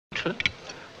neutral.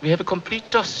 We have a complete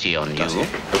dossier on you.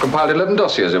 We've compiled 11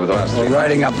 dossiers over the last 3 months.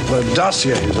 Writing up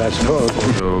dossiers, I suppose.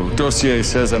 So Dossier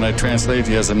says, and I translate,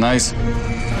 he has a nice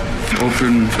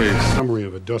open face. Summary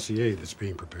of a dossier that's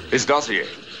being prepared. It's Dossier.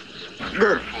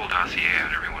 Full dossier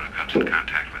on everyone who comes in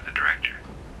contact with the director.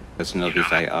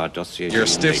 Dossier. Your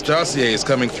stiff's dossier is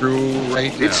coming through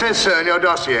right now. It says so in your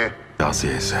dossier.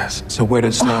 Dossier says. So where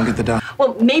did Sloan get the dossier?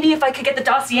 Well, maybe if I could get the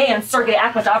dossier on Sergei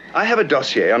Akhmatov. I have a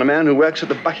dossier on a man who works at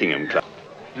the Buckingham Club.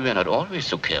 You are not always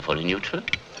so careful in neutral.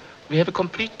 We have a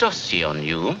complete dossier on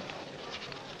you.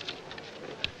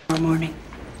 Tomorrow morning.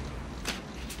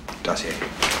 Dossier.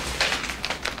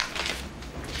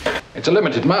 It's a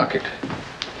limited market.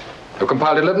 We've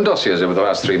compiled 11 dossiers over the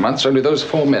last 3 months. Only those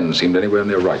 4 men seemed anywhere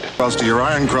near right. Cross to your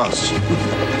iron cross.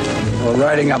 Well,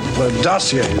 writing up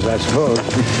dossiers, I suppose.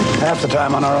 Half the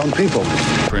time on our own people.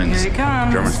 Prince. Here he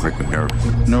comes. Germans make them nervous.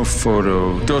 No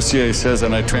photo. Dossier says,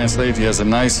 and I translate, he has a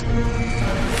nice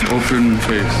open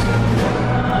face.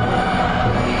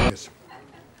 Yes.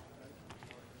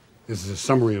 This is a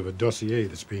summary of a dossier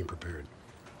that's being prepared.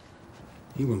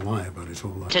 He will lie about his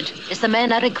whole life. Is the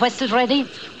man I requested ready?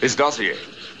 It's Dossier.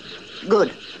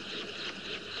 Good.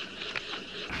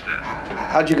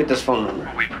 How'd you get this phone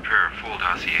number? We prepare a full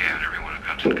dossier on everyone who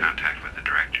comes in contact with the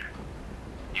director.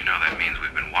 You know that means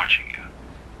we've been watching you.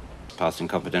 Passing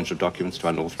confidential documents to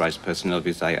unauthorized personnel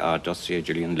via Dossier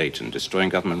Gillian Layton. Destroying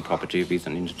government property via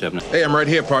an indeterminate... Hey, I'm right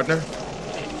here, partner.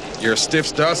 Your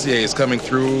stiff's dossier is coming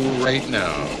through right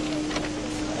now.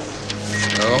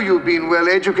 Oh. You've been well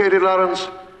educated, Lawrence.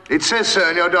 It says so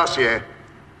in your dossier.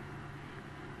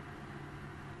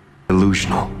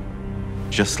 Illusional.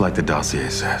 Just like the dossier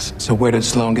says. So where did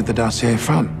Sloan get the dossier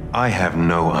from? I have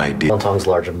no idea. Tongue's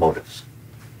larger motives.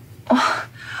 Oh,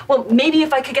 well, maybe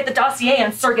if I could get the dossier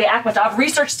on Sergei Akhmatov.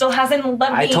 Research still hasn't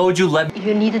let me... I told you let me...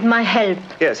 You needed my help.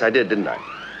 Yes, I did, didn't I?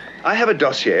 I have a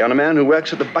dossier on a man who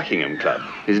works at the Buckingham Club.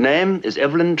 His name is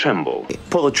Evelyn Tremble.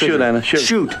 Pull the trigger. Shoot, Anna,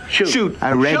 shoot. Shoot.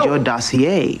 I read your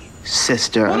dossier,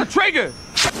 sister. Pull the trigger!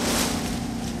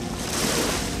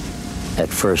 At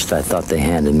first, I thought they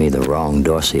handed me the wrong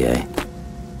dossier.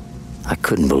 I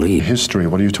couldn't believe. History,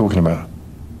 what are you talking about?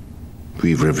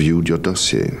 We've reviewed your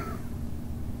dossier.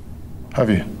 Have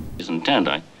you? Intent,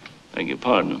 I beg your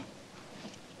pardon.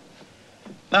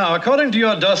 Now, according to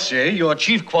your dossier, your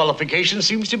chief qualification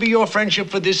seems to be your friendship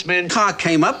for this man. Car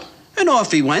came up, and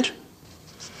off he went.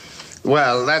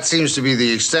 Well, that seems to be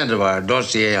the extent of our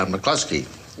dossier on McCluskey.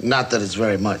 Not that it's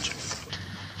very much.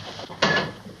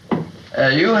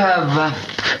 You have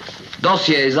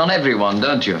dossiers on everyone,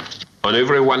 don't you? On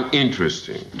everyone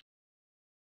interesting.